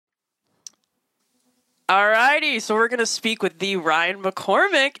Alrighty, so we're going to speak with the Ryan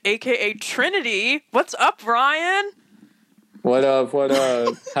McCormick, aka Trinity. What's up, Ryan? What up? What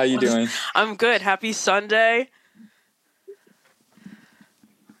up? How you doing? I'm good. Happy Sunday.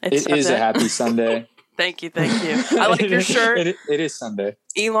 It is a happy Sunday. Thank you. I like your shirt. It is Sunday.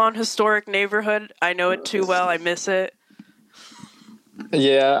 Elon Historic Neighborhood. I know it too well. I miss it.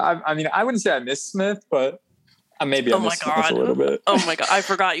 Yeah, I mean, I wouldn't say I miss Smith, but maybe I miss Smith a little bit. Oh my God. I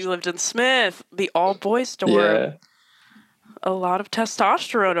forgot you lived in Smith, the all-boys store. Yeah. A lot of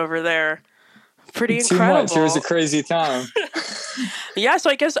testosterone over there. Pretty Too incredible. much. It was a crazy time. Yeah, so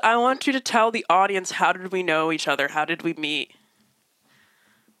I guess I want you to tell the audience, how did we know each other? How did we meet?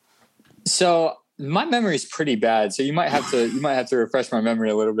 So my memory is pretty bad, so you might have to refresh my memory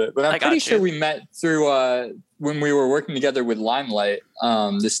a little bit. But I'm pretty sure we met through when we were working together with Limelight,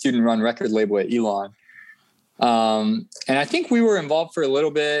 the student-run record label at Elon. And I think we were involved for a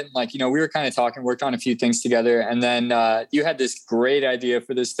little bit. Like, we were kind of talking, worked on a few things together, and then you had this great idea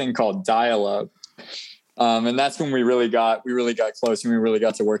for this thing called Dial-Up. And that's when we really got close and we really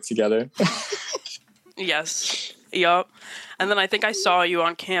got to work together. Yes. Yup. And then I think I saw you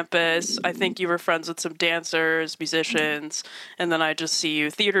on campus. I think you were friends with some dancers, musicians, and then I just see you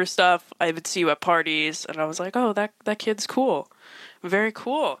theater stuff. I would see you at parties, and I was like, oh, that kid's cool. Very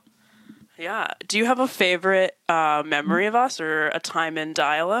cool. Yeah. Do you have a favorite memory of us or a time in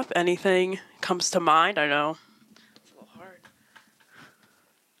Dial-Up? Anything comes to mind? I know. It's a little hard.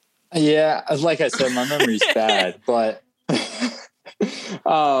 Yeah, like I said, my memory's bad, but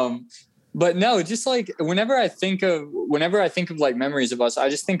but no, just like whenever I think of like memories of us, I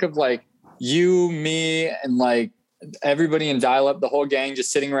just think of like you, me, and like everybody in Dial-Up, the whole gang just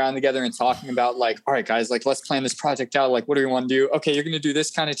sitting around together and talking about like, all right, guys, like let's plan this project out. Like, what do we want to do? Okay, you're going to do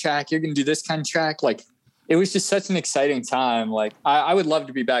this kind of track. You're going to do this kind of track. Like, it was just such an exciting time. Like, I would love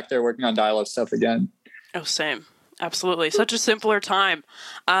to be back there working on Dial-Up stuff again. Oh, same. Absolutely. Such a simpler time.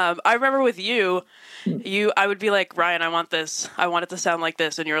 I remember with you, I would be like, Ryan, I want this. I want it to sound like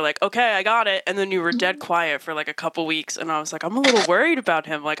this. And you were like, okay, I got it. And then you were dead quiet for like a couple weeks. And I was like, I'm a little worried about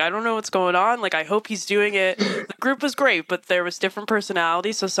him. Like, I don't know what's going on. Like, I hope he's doing it. The group was great, but there was different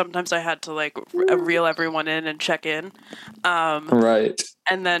personalities. So sometimes I had to like reel everyone in and check in. Right.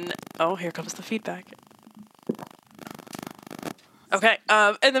 And then, oh, here comes the feedback. Okay.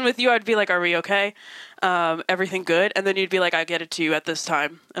 And then with you, I'd be like, are we okay? Everything good? And then you'd be like, I get it to you at this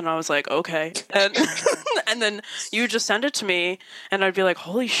time. And I was like, okay. And and then you just send it to me and I'd be like,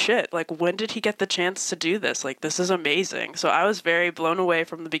 holy shit, like when did he get the chance to do this? Like, this is amazing. So I was very blown away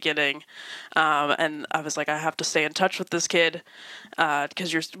from the beginning. And I was like, I have to stay in touch with this kid.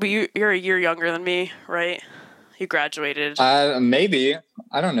 Because you're a year younger than me, right? You graduated. Maybe.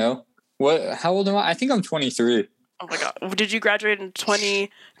 I don't know. How old am I? I think I'm 23. Oh my God. Did you graduate in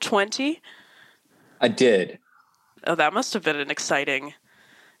 2020? I did. Oh, that must have been an exciting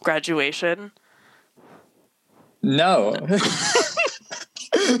graduation. No.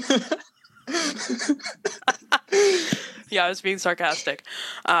 Yeah, I was being sarcastic.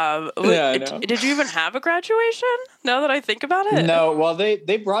 Yeah, I know. Did you even have a graduation? Now that I think about it. No, well,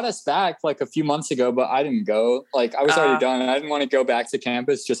 they brought us back like a few months ago, but I didn't go. Like, I was already done. I didn't want to go back to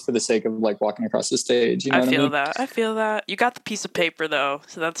campus just for the sake of like walking across the stage. You know I feel that. You got the piece of paper though,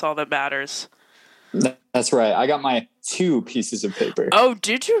 so that's all that matters. That's right. I got my 2 pieces of paper. Oh,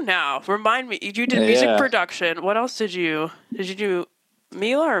 did you now? Remind me. You did music production. What else did you do?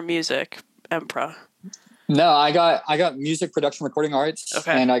 Mila or music? Empra? No, I got music production, recording arts,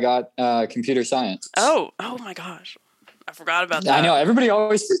 and I got computer science. Oh my gosh. I forgot about that. I know.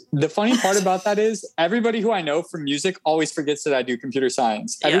 The funny part about that is everybody who I know from music always forgets that I do computer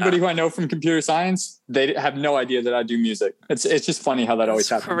science. Yeah. Everybody who I know from computer science, they have no idea that I do music. It's just funny how that always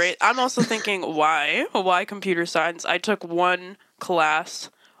happens. Great. I'm also thinking, why computer science? I took one class.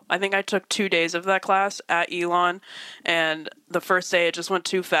 I think I took 2 days of that class at Elon, and the first day it just went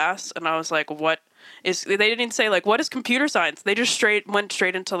too fast, and I was like, they didn't say like, what is computer science? They just went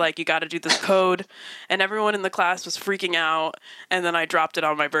straight into like, you got to do this code, and everyone in the class was freaking out. And then I dropped it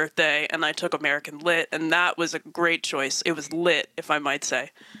on my birthday and I took American Lit, and that was a great choice. It was lit, if I might say.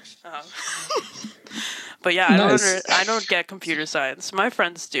 But yeah, nice. I don't get computer science. My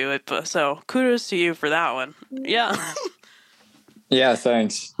friends do it, so kudos to you for that one. Yeah. Yeah,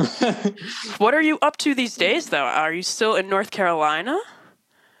 thanks. What are you up to these days though? Are you still in North Carolina?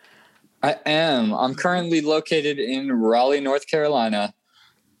 I am. I'm currently located in Raleigh, North Carolina.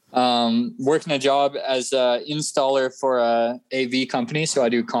 Working a job as an installer for a AV company. So I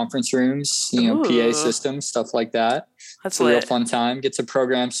do conference rooms, PA systems, stuff like that. That's a real fun time. Get to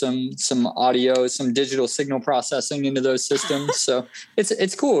program some audio, some digital signal processing into those systems. So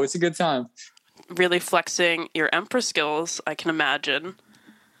it's cool. It's a good time. really flexing your Empress skills, I can imagine.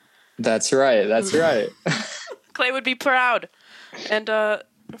 That's right. That's right. Clay would be proud. And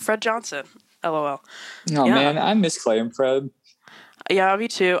Fred Johnson, LOL. Oh, man, I miss Clay and Fred. Yeah, me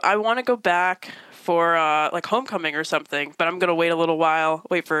too. I want to go back for like homecoming or something, but I'm going to wait a little while,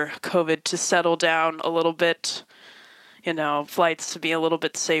 wait for COVID to settle down a little bit, you know, flights to be a little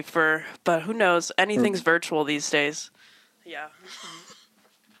bit safer. But who knows? Anything's virtual these days. Yeah.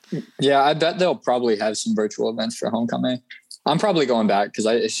 Yeah, I bet they'll probably have some virtual events for homecoming. I'm probably going back because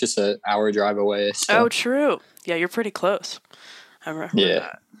it's just an hour drive away. So. Oh, true. Yeah, you're pretty close. I remember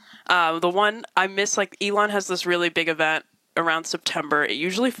that. The one I miss, like Elon has this really big event around September. It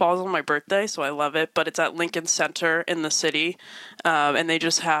usually falls on my birthday, so I love it, but it's at Lincoln Center in the city. And they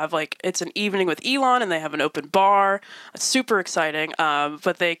just have it's an evening with Elon and they have an open bar. It's super exciting.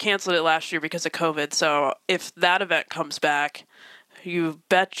 But they canceled it last year because of COVID. So if that event comes back, you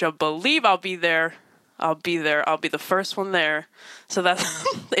betcha believe I'll be there. I'll be there. I'll be the first one there. So that's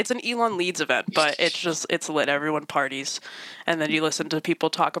it's an Elon Leeds event, but it's lit. Everyone parties, and then you listen to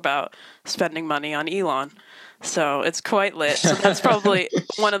people talk about spending money on Elon. So it's quite lit. So that's probably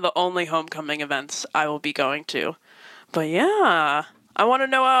one of the only homecoming events I will be going to. But yeah, I want to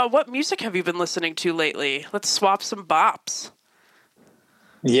know what music have you been listening to lately? Let's swap some bops.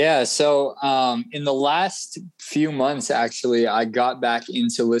 Yeah, so in the last few months, actually, I got back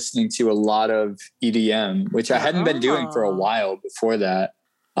into listening to a lot of EDM, which I hadn't been doing for a while before that.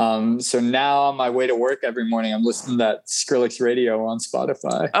 So now on my way to work every morning, I'm listening to that Skrillex Radio on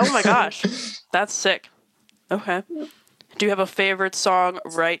Spotify. Oh my gosh, that's sick. Okay. Do you have a favorite song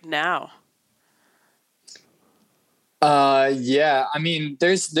right now? Yeah, I mean,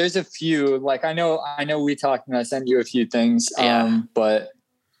 there's a few, like, I know we talked and I sent you a few things, but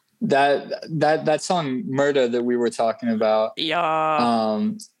that song Murda that we were talking about. Yeah.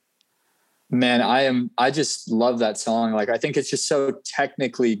 Man, I just love that song. Like, I think it's just so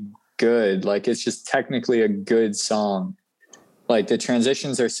technically good. Like, it's just technically a good song. Like, the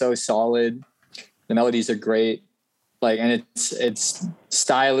transitions are so solid. The melodies are great. Like, and it's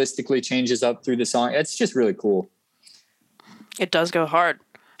stylistically changes up through the song. It's just really cool. It does go hard.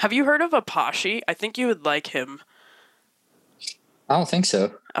 Have you heard of Apache? I think you would like him. I don't think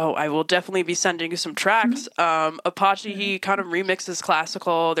so. Oh, I will definitely be sending you some tracks. Apache, he kind of remixes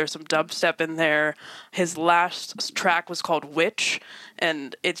classical. There's some dubstep in there. His last track was called Witch,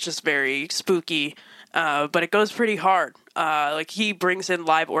 and it's just very spooky, but it goes pretty hard. Like, he brings in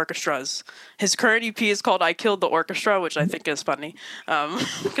live orchestras. His current EP is called I Killed the Orchestra, which I think is funny,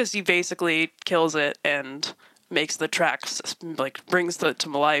 because he basically kills it and makes the tracks, like, brings them to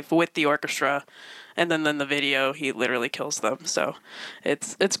life with the orchestra. And then in the video, he literally kills them. So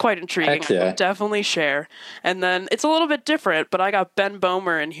it's quite intriguing. Yeah. I'll definitely share. And then it's a little bit different, but I got Ben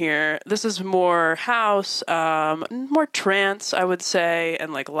Bomer in here. This is more house, more trance, I would say,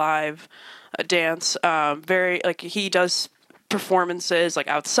 and like live dance. Very, like, he does performances like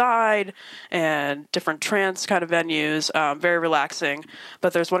outside and different trance kind of venues, very relaxing.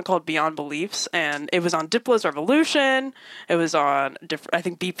 But there's one called Beyond Beliefs, and it was on Diplo's Revolution. It was on I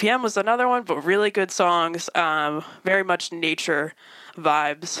think BPM was another one, but really good songs, very much nature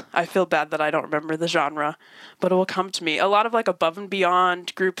vibes. I feel bad that I don't remember the genre, but it will come to me. A lot of like Above and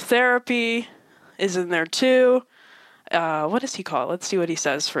Beyond Group Therapy is in there too. What does he call it? Let's see what he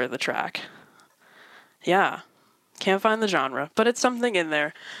says for the track. Yeah. Can't find the genre, but it's something in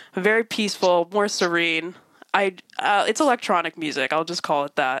there. Very peaceful, more serene. It's electronic music. I'll just call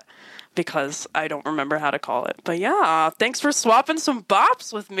it that because I don't remember how to call it. But yeah, thanks for swapping some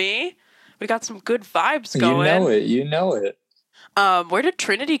bops with me. We got some good vibes going. You know it. Where did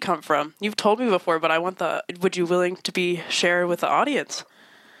Trinity come from? You've told me before, but I want would you willing to be shared with the audience?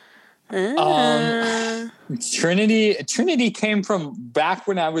 Trinity came from back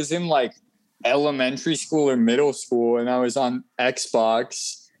when I was in like elementary school or middle school, and I was on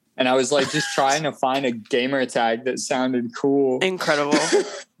Xbox, and I was like just trying to find a gamer tag that sounded cool. Incredible.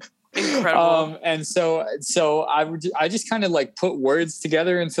 And so I just kind of like put words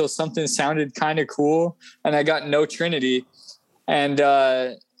together until something sounded kind of cool, and I got No Trinity. And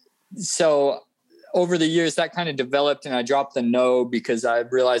so over the years that kind of developed, and I dropped the No because I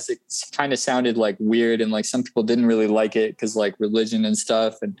realized it kind of sounded like weird, and like some people didn't really like it because like religion and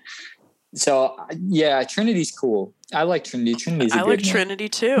stuff. And so, yeah, Trinity's cool. I like Trinity. Trinity's a good name. Trinity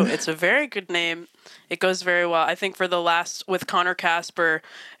too. It's a very good name. It goes very well. I think for the last, with Connor Casper,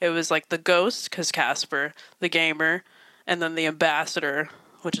 it was like the Ghost, because Casper, the gamer, and then the Ambassador,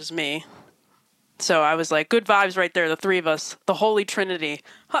 which is me. So I was like, good vibes right there, the three of us. The Holy Trinity.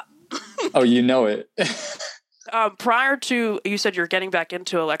 Oh, you know it. Prior to, you said you're getting back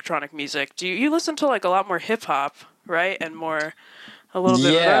into electronic music. Do you listen to like a lot more hip hop, right? And more, a little bit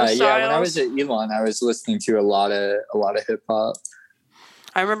of those styles? Yeah. When I was at Elon, I was listening to a lot of hip hop.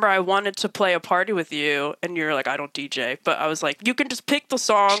 I remember I wanted to play a party with you, and you're like, I don't DJ. But I was like, you can just pick the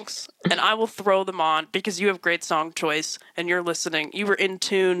songs, and I will throw them on because you have great song choice, and you're listening. You were in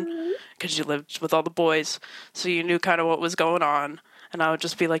tune because you lived with all the boys, so you knew kind of what was going on. And I would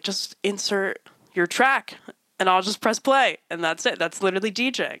just be like, just insert your track, and I'll just press play, and that's it. That's literally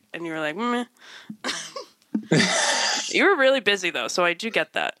DJ. And you were like, meh. You were really busy, though, so I do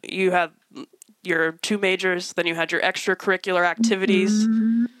get that. You had your 2 majors, then you had your extracurricular activities.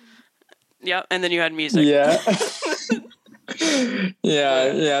 Yep, and then you had music. Yeah.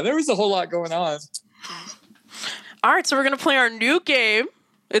 yeah, there was a whole lot going on. All right, so we're going to play our new game.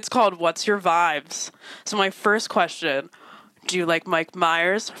 It's called What's Your Vibes? So my first question, do you like Mike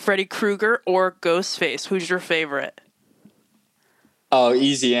Myers, Freddy Krueger, or Ghostface? Who's your favorite? Oh,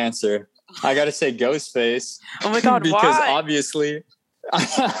 easy answer. I got to say Ghostface. Oh my God, because why?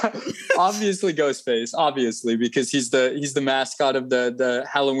 Obviously Ghostface, obviously, because he's the mascot of the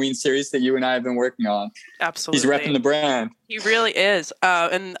Halloween series that you and I have been working on. Absolutely. He's repping the brand. He really is.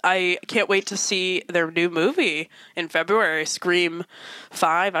 And I can't wait to see their new movie in February, Scream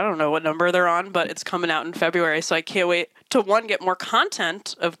 5. I don't know what number they're on, but it's coming out in February. So I can't wait to, 1, get more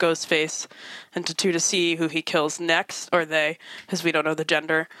content of Ghostface, and to 2, to see who he kills next, or they, because we don't know the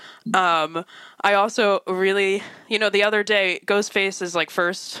gender. I also really, the other day, Ghostface is like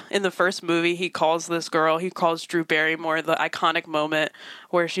in the first movie, he calls Drew Barrymore, the iconic moment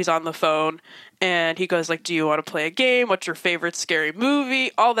where she's on the phone, and he goes like, do you want to play a game? What's your favorite scary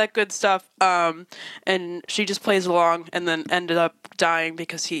movie? All that good stuff. And she just plays along, and then ended up dying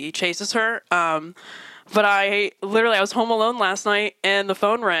because he chases her. But I was home alone last night, and the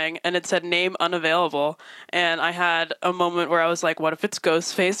phone rang, and it said name unavailable. And I had a moment where I was like, what if it's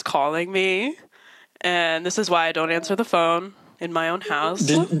Ghostface calling me? And this is why I don't answer the phone in my own house.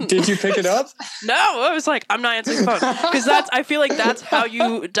 Did you pick it up? No, I was like, I'm not answering the phone. Because I feel like that's how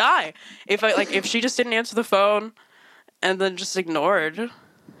you die. If she just didn't answer the phone and then just ignored,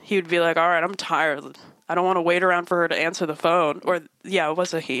 he would be like, all right, I'm tired. I don't want to wait around for her to answer the phone. Or, yeah, it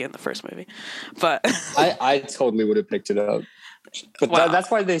was a he in the first movie. But I totally would have picked it up. But wow. That's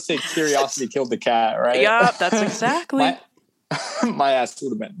why they say curiosity killed the cat, right? Yeah, that's exactly. My ass would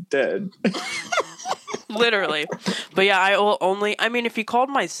have been dead. Literally. But yeah, if he called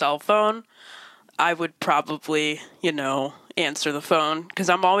my cell phone, I would probably, answer the phone, because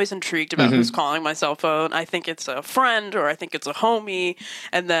I'm always intrigued about who's calling my cell phone. I think it's a friend, or I think it's a homie.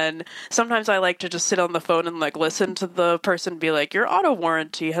 And then sometimes I like to just sit on the phone and like listen to the person be like, your auto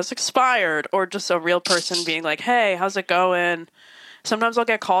warranty has expired, or just a real person being like, hey, how's it going? Sometimes I'll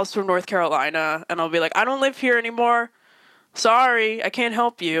get calls from North Carolina, and I'll be like, I don't live here anymore. Sorry, I can't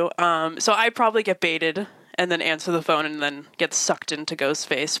help you. So I probably get baited and then answer the phone and then get sucked into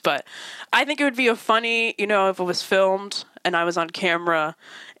Ghostface. But I think it would be a funny, if it was filmed and I was on camera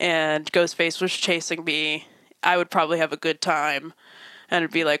and Ghostface was chasing me, I would probably have a good time. And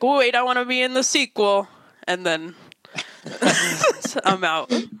it'd be like, wait, I want to be in the sequel. And then I'm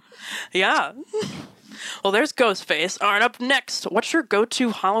out. Yeah. Well, there's Ghostface. All right, up next, what's your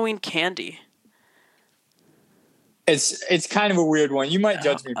go-to Halloween candy? It's kind of a weird one. You might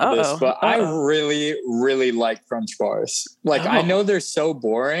judge me for this, but I really, really like Crunch Bars. I know they're so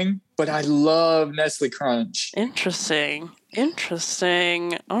boring, but I love Nestle Crunch. Interesting.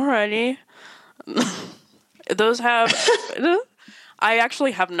 Alrighty. Those have... I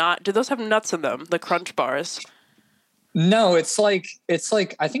actually have not... Do those have nuts in them, the Crunch Bars? No, it's like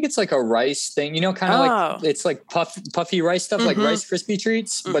I think it's like a rice thing, kind of like it's like puffy rice stuff, like Rice Krispie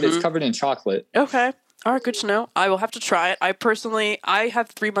treats, but it's covered in chocolate. Okay. All right, good to know. I will have to try it. I have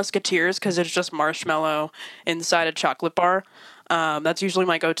Three Musketeers because it's just marshmallow inside a chocolate bar. That's usually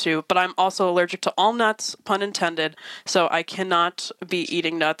my go-to, but I'm also allergic to all nuts, pun intended, so I cannot be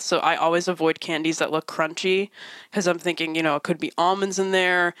eating nuts, so I always avoid candies that look crunchy, because I'm thinking, it could be almonds in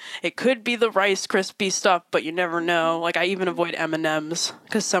there, it could be the Rice Krispie stuff, but you never know. I even avoid M&Ms,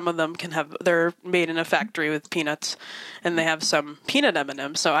 because some of them they're made in a factory with peanuts, and they have some peanut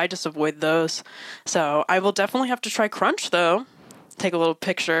M&Ms, so I just avoid those. So I will definitely have to try Crunch, though. Take a little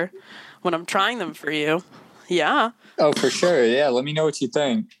picture when I'm trying them for you. Yeah. Oh, for sure. Yeah. Let me know what you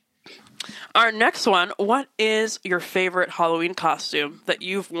think. Our next one. What is your favorite Halloween costume that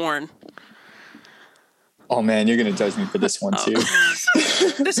you've worn? Oh, man. You're going to judge me for this one, too.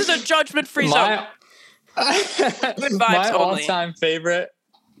 This is a judgment-free zone. Good vibes only.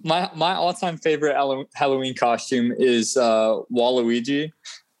 My all-time favorite Halloween costume is Waluigi.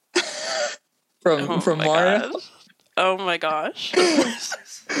 from Mario. Gosh. Oh my gosh.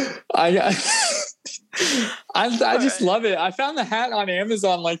 I just love it. I found the hat on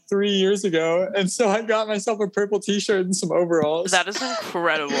Amazon like 3 years ago, and so I got myself a purple t-shirt and some overalls. That is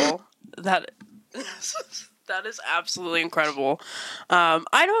incredible. That is absolutely incredible.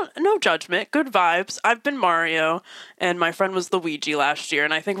 No judgment, good vibes. I've been Mario, and my friend was Luigi last year,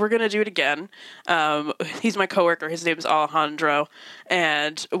 and I think we're gonna do it again. He's my coworker. His name's Alejandro,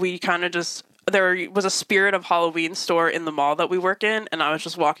 and we kind of just. There was a Spirit of Halloween store in the mall that we work in, and I was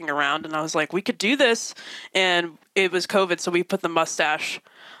just walking around, and I was like, we could do this. And it was COVID, so we put the mustache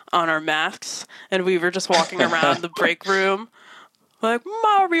on our masks, and we were just walking around the break room like,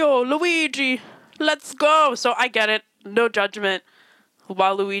 Mario, Luigi, let's go. So I get it. No judgment.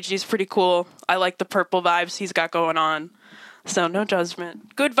 While Luigi's pretty cool, I like the purple vibes he's got going on. So no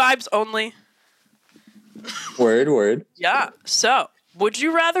judgment. Good vibes only. Word. Yeah. So... would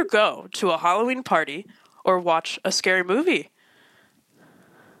you rather go to a Halloween party or watch a scary movie?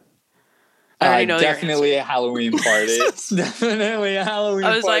 I already know definitely a Halloween party. Definitely a Halloween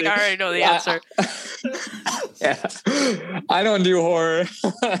party. I was like, I already know the answer. Yeah. I don't do horror.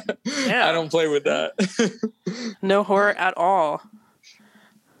 Yeah. I don't play with that. No horror at all.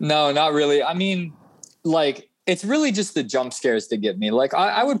 No, not really. I mean, like, it's really just the jump scares that get me. Like,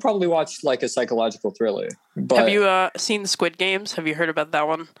 I would probably watch like a psychological thriller. But have you seen the Squid Games? Have you heard about that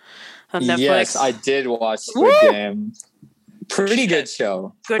one on Netflix? Yes, I did watch Squid Game. Pretty good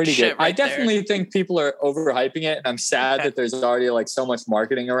show. Pretty good. I definitely think people are overhyping it, and I'm sad that there's already like so much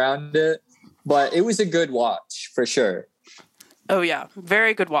marketing around it. But it was a good watch for sure. Oh yeah,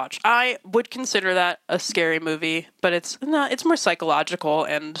 very good watch. I would consider that a scary movie, but it's more psychological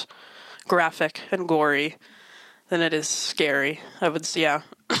and graphic and gory than it is scary. I would say, yeah.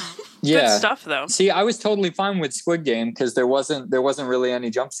 Yeah. Good stuff though. See, I was totally fine with Squid Game because there wasn't really any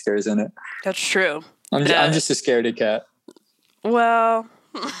jump scares in it. That's true. I'm just a scaredy cat. Well,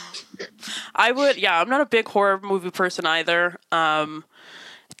 I'm not a big horror movie person either.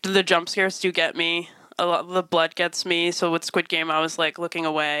 The jump scares do get me. A lot of the blood gets me. So with Squid Game, I was like looking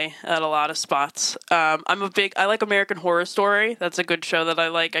away at a lot of spots. I like American Horror Story. That's a good show that I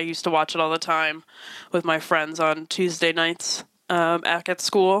like. I used to watch it all the time with my friends on Tuesday nights at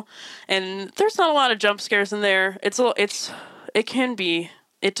school. And there's not a lot of jump scares in there. It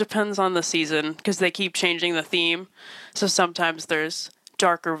depends on the season because they keep changing the theme. So sometimes there's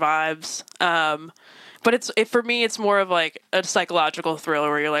darker vibes. But for me, it's more of like a psychological thriller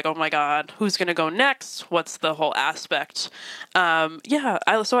where you're like, oh my God, who's going to go next? What's the whole aspect?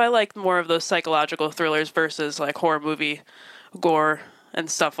 So I like more of those psychological thrillers versus like horror movie gore and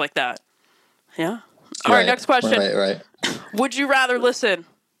stuff like that. Yeah. All right, next question. Right. Would you rather listen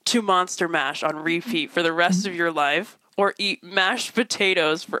to Monster Mash on repeat for the rest of your life or eat mashed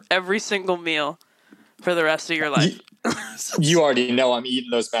potatoes for every single meal for the rest of your life? You already know I'm eating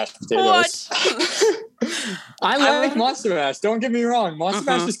those mashed potatoes. What? I like Monster Mash. Don't get me wrong. Monster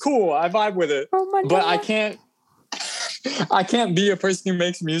Mash is cool. I vibe with it. Oh my God. But I can't be a person who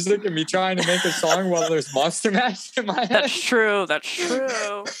makes music and be trying to make a song while there's Monster Mash in my head. That's true.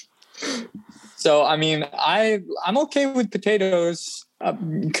 So, I mean, I'm okay with potatoes.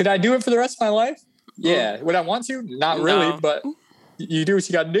 Could I do it for the rest of my life? Yeah. Would I want to? Not really, but you do what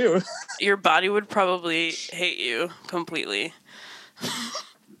you got to do. Your body would probably hate you completely.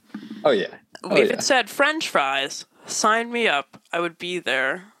 Oh, yeah. If it said French fries, sign me up. I would be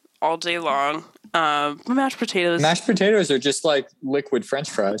there all day long. Mashed potatoes. Mashed potatoes are just like liquid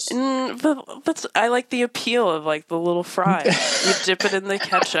French fries. I like the appeal of like the little fry. You dip it in the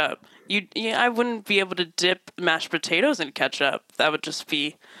ketchup. I wouldn't be able to dip mashed potatoes in ketchup. That would just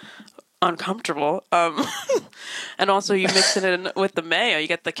be uncomfortable. And also you mix it in with the mayo. You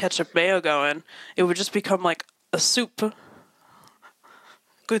get the ketchup mayo going. It would just become like a soup.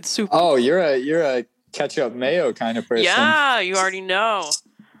 Good soup. Oh, you're a ketchup mayo kind of person. Yeah, you already know.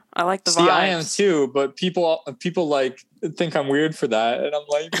 I like the vibes. See, I am too, but people like think I'm weird for that, and I'm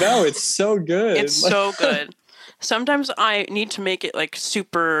like, no, it's so good. It's so good. Sometimes I need to make it like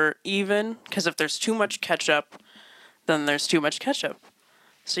super even because if there's too much ketchup, then there's too much ketchup.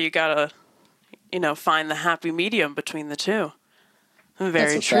 So you gotta, find the happy medium between the two. Very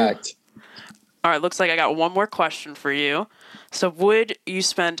That's a true. fact. All right, looks like I got one more question for you. So would you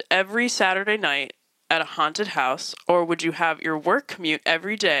spend every Saturday night at a haunted house, or would you have your work commute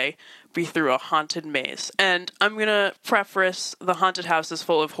every day be through a haunted maze? And I'm going to preface, the haunted house is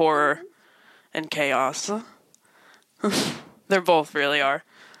full of horror and chaos. They both really are.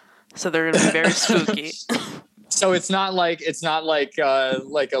 So they're going to be very spooky. So it's not like like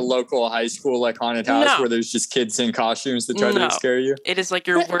a local high school like haunted house where there's just kids in costumes to try to scare you. It is like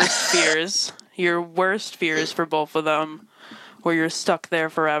your worst fears. Your worst fears for both of them, where you're stuck there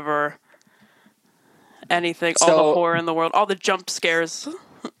forever. Anything, all the horror in the world, all the jump scares.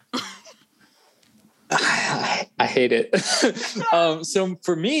 I hate it. So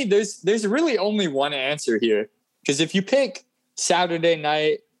for me, there's really only one answer here, because if you pick Saturday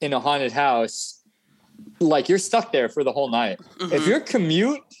night in a haunted house, like you're stuck there for the whole night. Mm-hmm. If your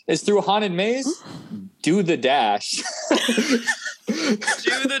commute is through a haunted maze, do the dash. Do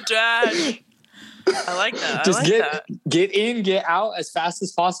the dash. I like that. Just get in, get out as fast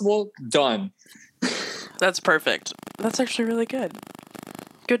as possible. Done. That's perfect. That's actually really good.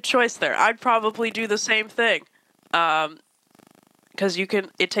 Good choice there. I'd probably do the same thing. Because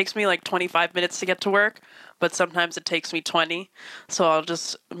it takes me like 25 minutes to get to work, but sometimes it takes me 20. So I'll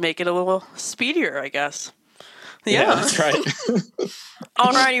just make it a little speedier, I guess. Yeah, that's right.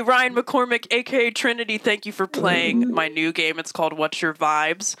 Alrighty, Ryan McCormick, aka Trinity, thank you for playing my new game. It's called What's Your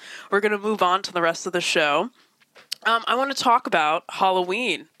Vibes? We're going to move on to the rest of the show. I want to talk about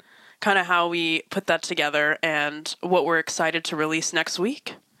Halloween, kind of how we put that together and what we're excited to release next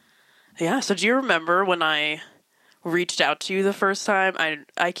week. Yeah, so do you remember when I reached out to you the first time?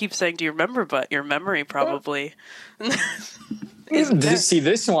 I keep saying, do you remember? But your memory probably isn't there. See,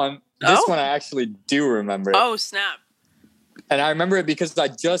 this one I actually do remember. Oh, snap. And I remember it because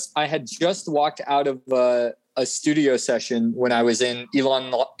I had just walked out of a studio session when I was in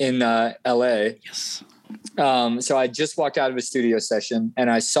Elon in LA. Yes. So I just walked out of a studio session and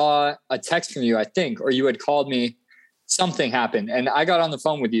I saw a text from you, I think, or you had called me. Something happened and I got on the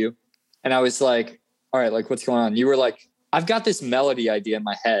phone with you and I was like, all right, like what's going on? You were like, I've got this melody idea in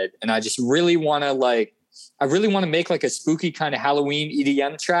my head and I just really want to make like a spooky kind of Halloween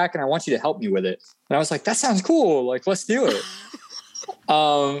EDM track and I want you to help me with it. And I was like, that sounds cool. Like, let's do it.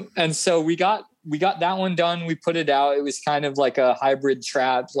 And so we got that one done. We put it out. It was kind of like a hybrid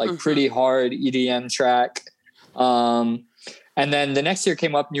trap, like pretty hard EDM track. And then the next year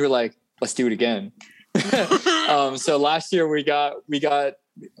came up and you were like, let's do it again. So last year we got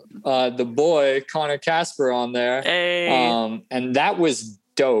the boy Connor Casper on there. Hey. And that was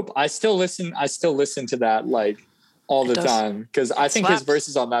dope. I still listen to that like all the time because I think his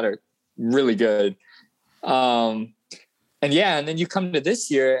verses on that are really good. And then you come to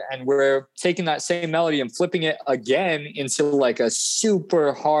this year and we're taking that same melody and flipping it again into like a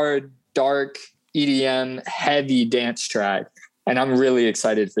super hard, dark EDM heavy dance track. And I'm really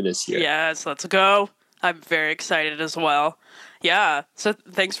excited for this year. Yes, let's go. I'm very excited as well. Yeah. So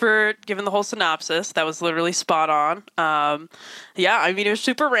thanks for giving the whole synopsis. That was literally spot on. I mean, it was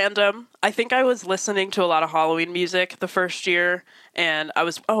super random. I think I was listening to a lot of Halloween music the first year and I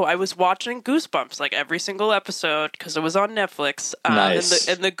was watching Goosebumps like every single episode because it was on Netflix. Nice.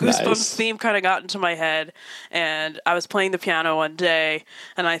 And the Goosebumps theme kind of got into my head and I was playing the piano one day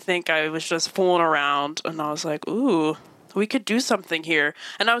and I think I was just fooling around and I was like, ooh, we could do something here.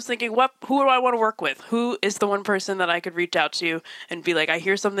 And I was thinking, who do I want to work with? Who is the one person that I could reach out to and be like, I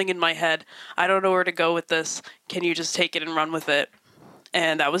hear something in my head. I don't know where to go with this. Can you just take it and run with it?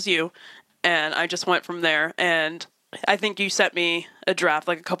 And that was you. And I just went from there. And I think you sent me a draft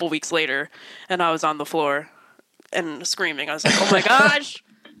like a couple weeks later and I was on the floor and screaming. I was like, oh my gosh.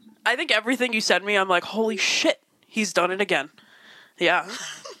 I think everything you sent me, I'm like, holy shit, he's done it again. Yeah.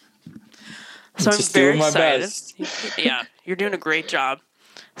 So I'm very excited. Best. Yeah, you're doing a great job.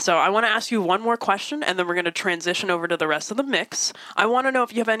 So I want to ask you one more question, and then we're going to transition over to the rest of the mix. I want to know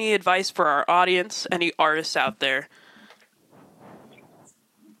if you have any advice for our audience, any artists out there.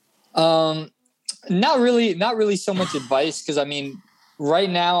 Not really so much advice because I mean, right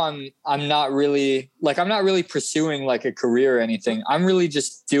now I'm not really pursuing like a career or anything. I'm really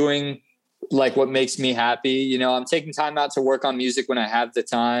just doing like what makes me happy. You know, I'm taking time out to work on music when I have the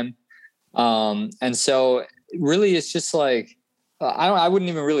time. And so really it's just like, I wouldn't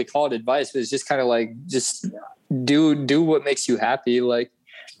even really call it advice, but it's just kind of like, just do what makes you happy. Like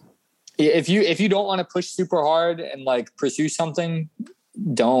if you don't want to push super hard and like pursue something,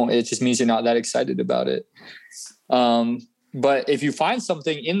 don't. It just means you're not that excited about it. But if you find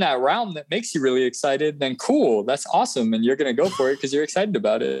something in that realm that makes you really excited, then cool, that's awesome. And you're going to go for it because you're excited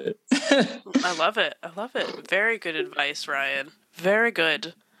about it. I love it. Very good advice, Ryan. Very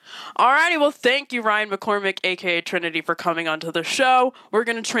good. Alrighty, well, thank you, Ryan McCormick, aka Trinity, for coming onto the show. We're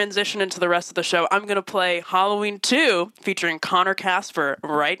going to transition into the rest of the show. I'm going to play Halloween 2 featuring Connor Casper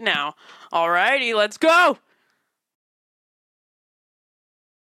right now. Alrighty, let's go!